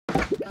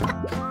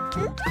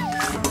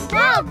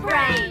Dog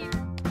brain!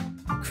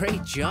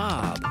 Great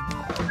job.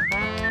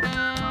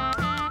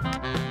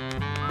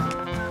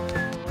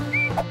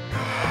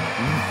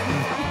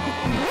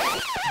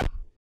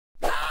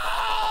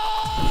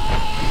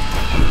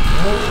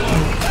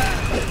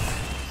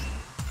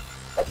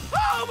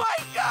 Oh my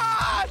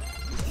God!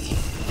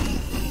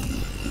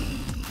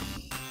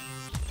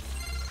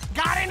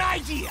 Got an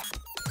idea!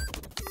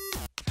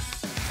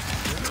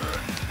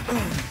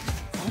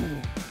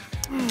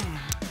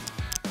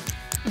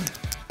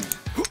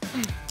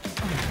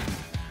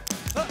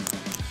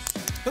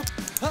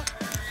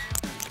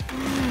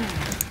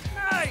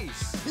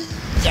 Nice!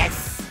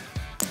 Yes!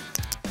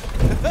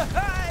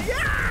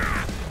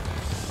 Yeah!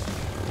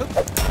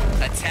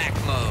 Attack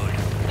mode.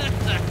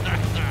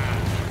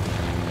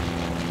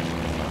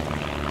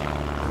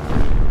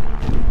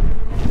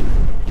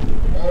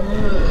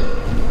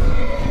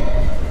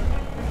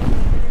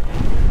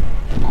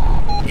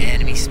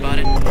 Enemy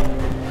spotted.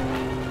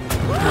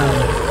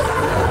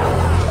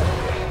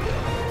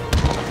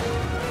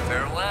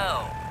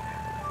 Farewell.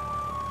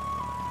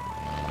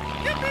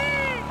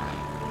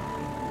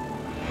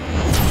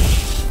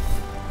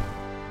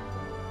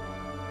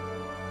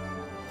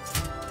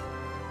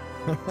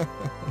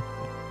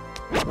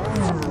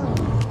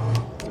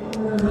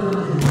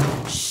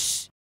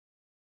 Shh!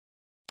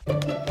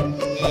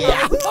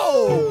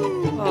 Yahoo!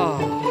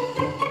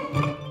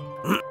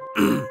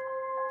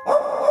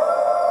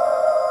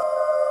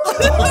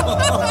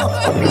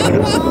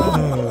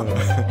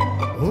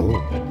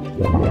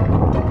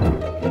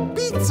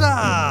 Pizza!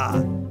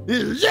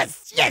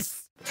 Yes,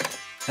 yes!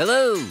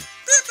 Hello.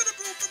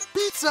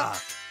 Pizza!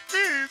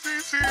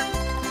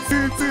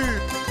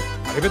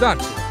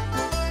 Arrivederci.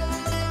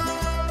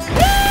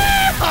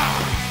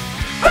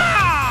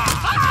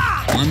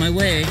 On my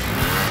way.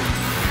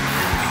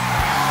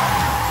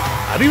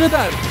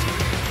 Arrivederci.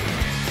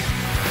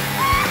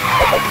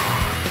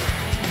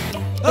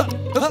 Oh,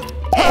 come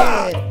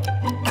on!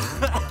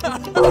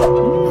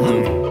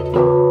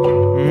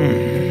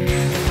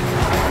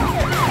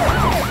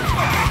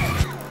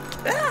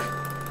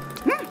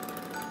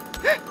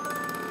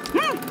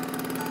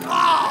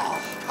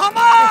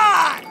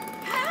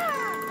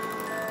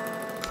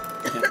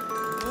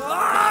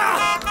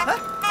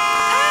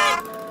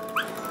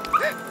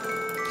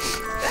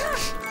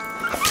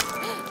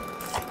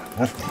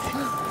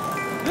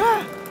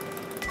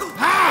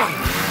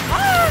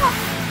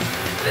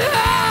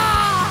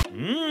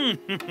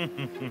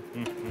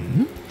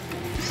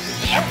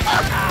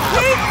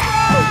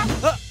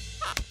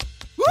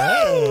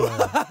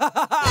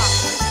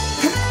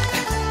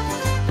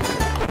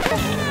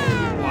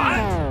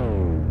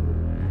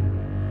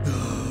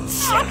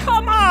 Oh,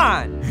 come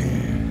on!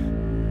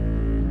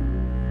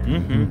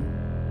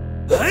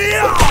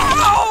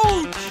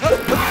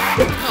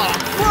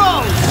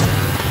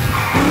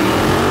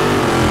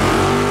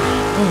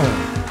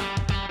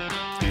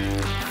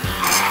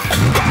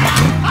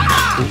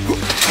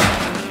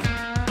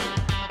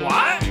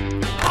 What?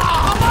 Oh,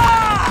 come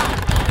on!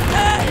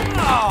 Hey,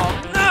 oh,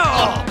 no!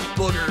 Oh,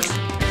 boogers.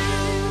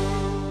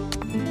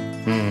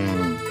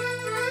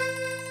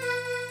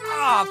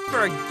 Oh,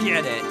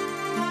 forget it.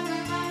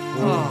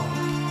 Oh.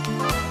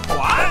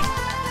 What?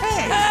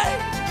 Hey!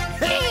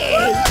 Hey!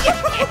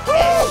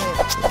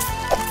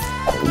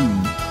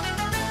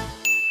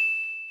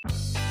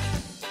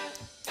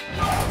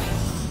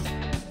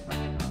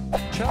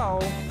 Ciao.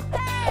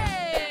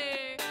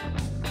 Hey!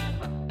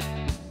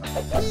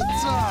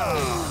 Pizza!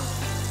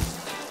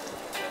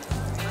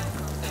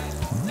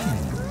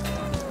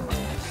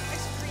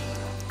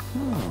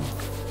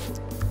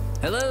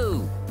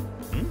 Hello.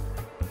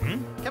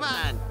 Come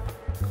on.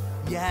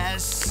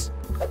 Yes.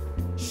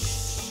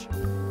 Shh.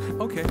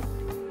 Okay.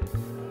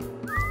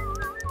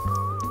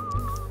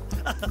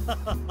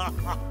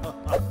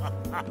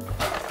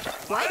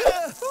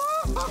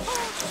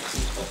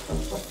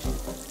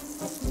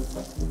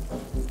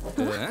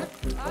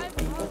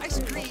 Ice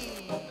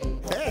cream.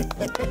 Hey,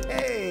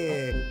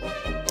 hey,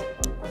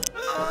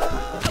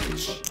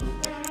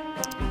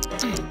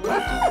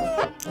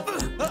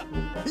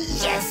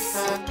 yes.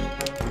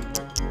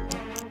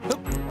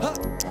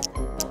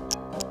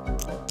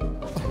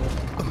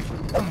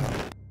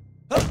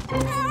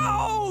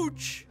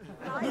 Ouch!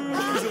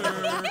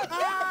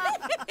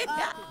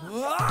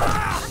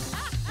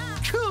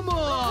 Come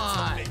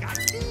on!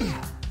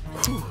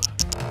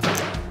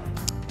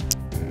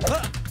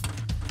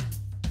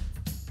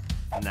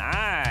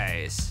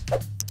 Nice.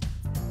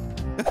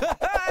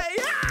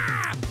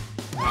 Yeah!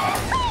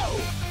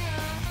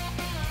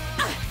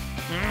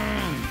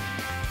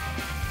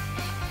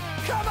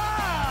 Come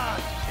on!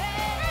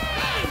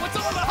 Hey, what's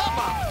all the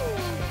hubbub?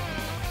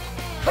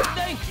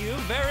 Thank you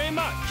very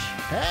much.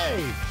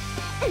 Hey!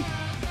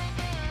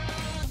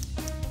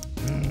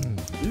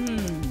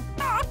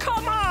 Oh,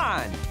 come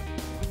on!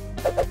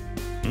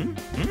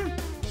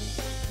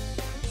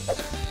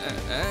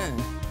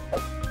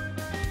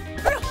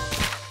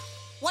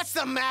 What's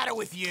the matter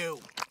with you?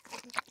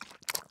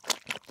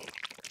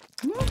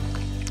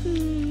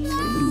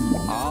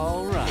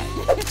 All right.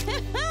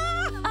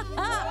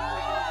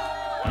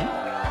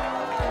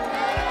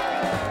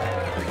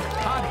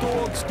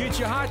 dogs, get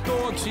your hot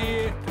dogs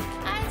here.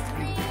 Ice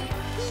cream.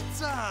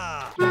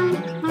 Pizza!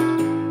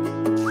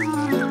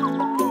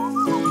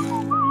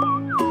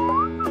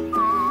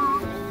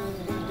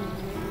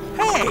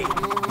 Hey!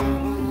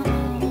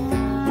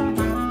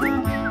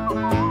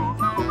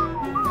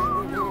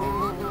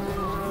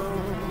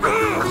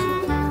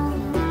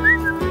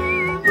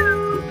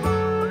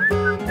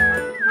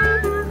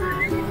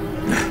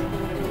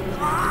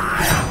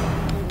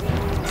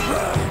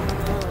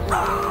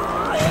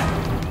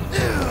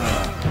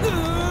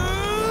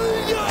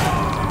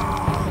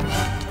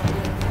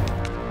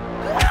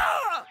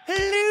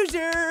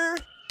 Loser!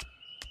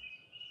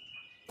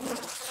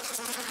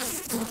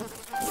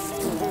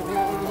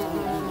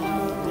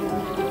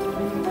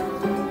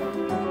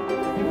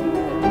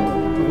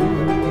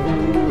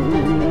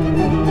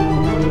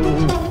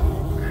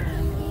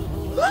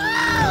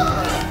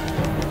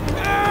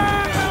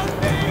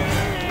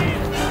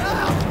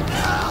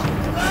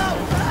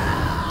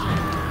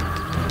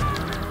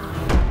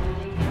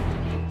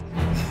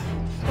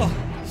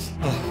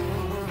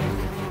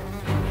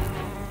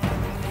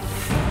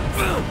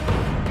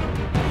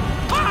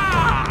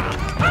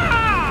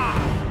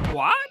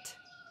 What?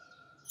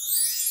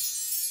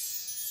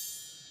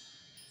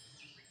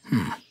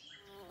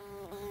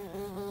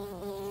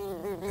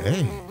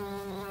 Hey.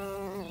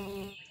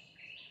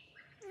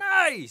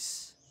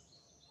 Nice!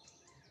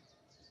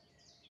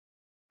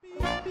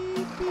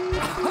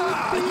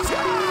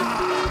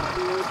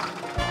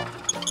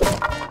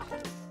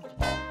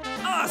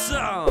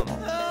 Awesome!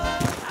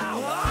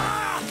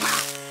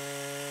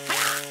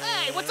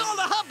 Hey, what's all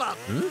the hubbub?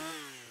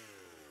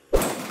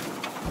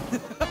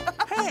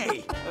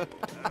 Hey!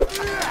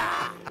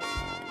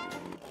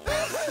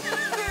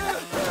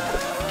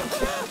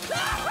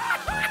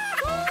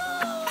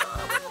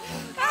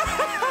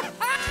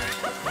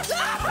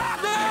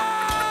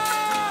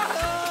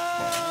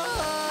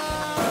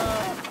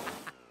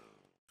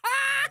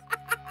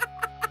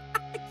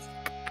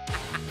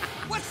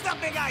 What's the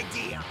big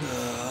idea?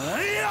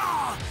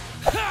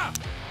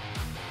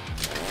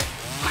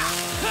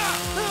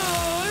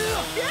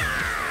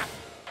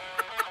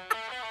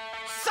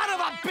 Son of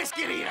a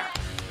biscuit eater!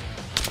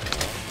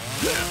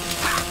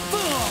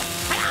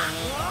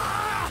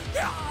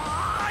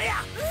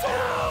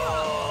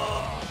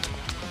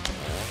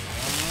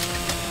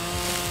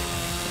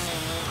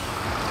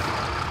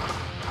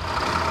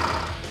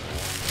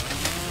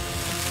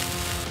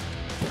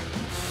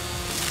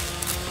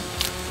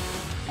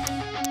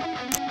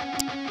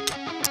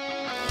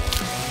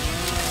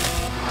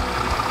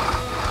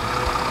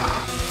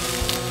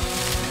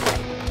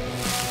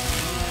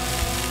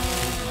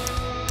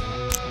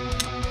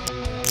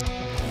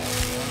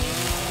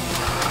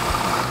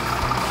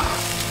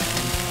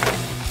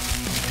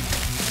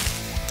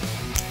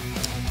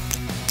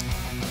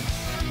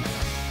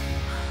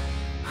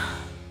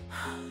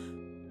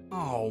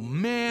 Oh,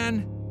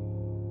 man.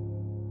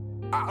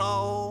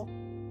 Uh-oh.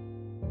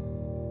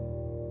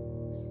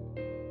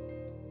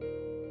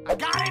 I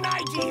got an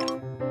idea!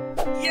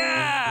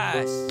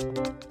 Yes!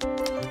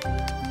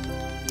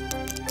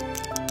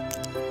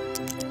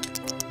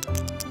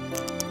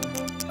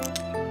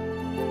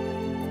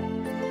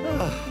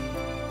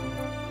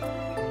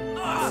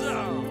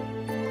 Awesome!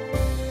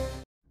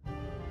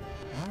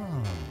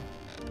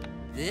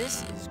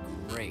 This is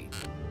great.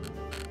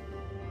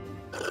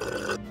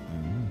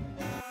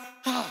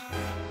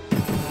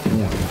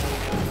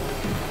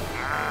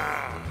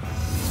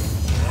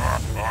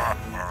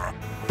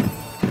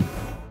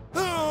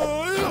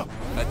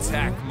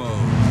 Attack mode.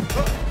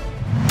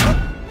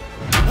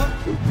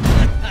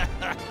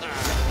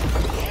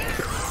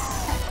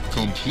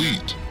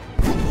 Complete.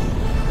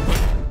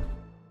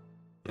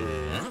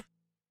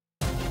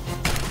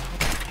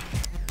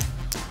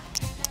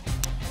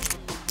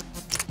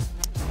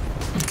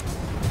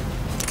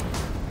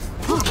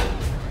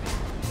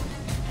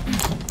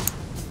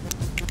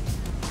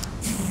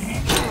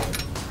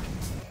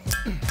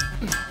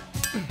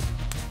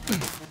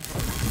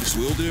 This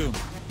will do.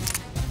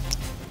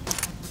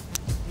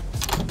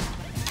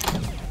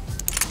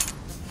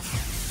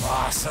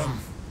 Awesome.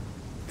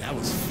 That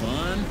was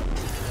fun.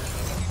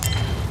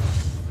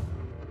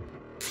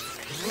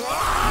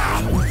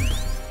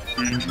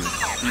 Danger.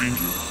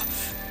 Danger.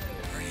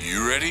 Are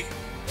you ready?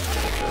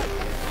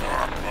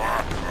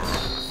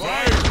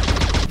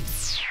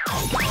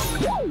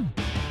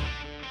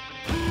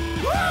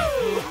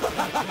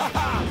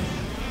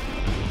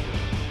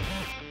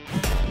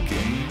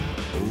 Game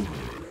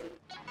over.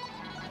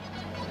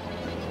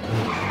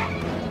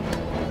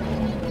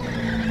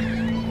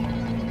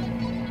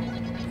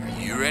 Are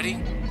you ready?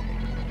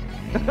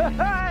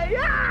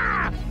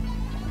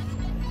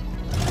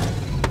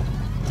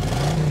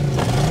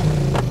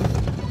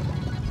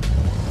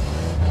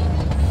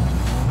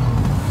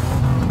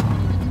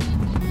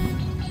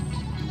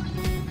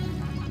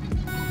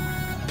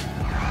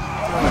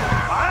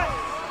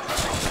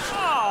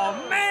 Oh,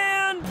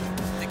 man!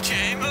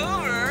 Game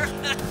over.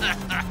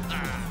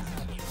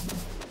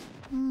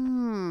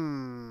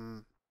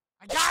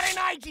 I got an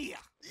idea!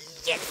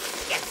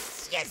 Yes,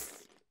 yes, yes!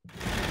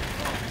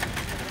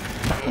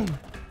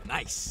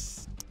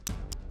 Nice.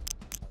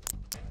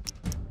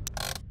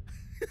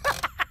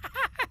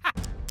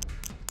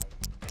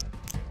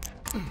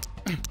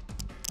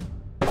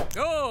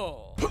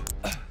 Go.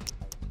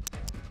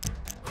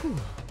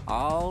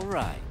 All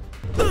right.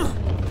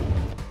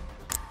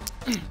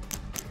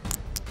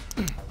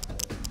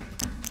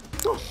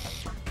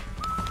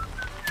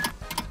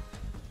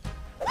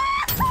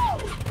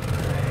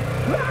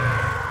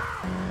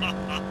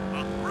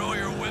 Roll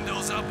your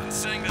windows up and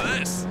sing to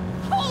this.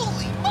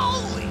 Holy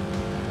moly!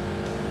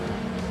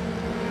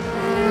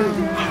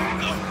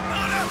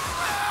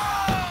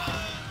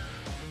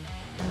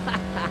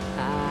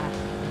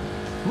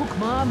 Hook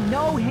Mom,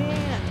 no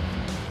hand.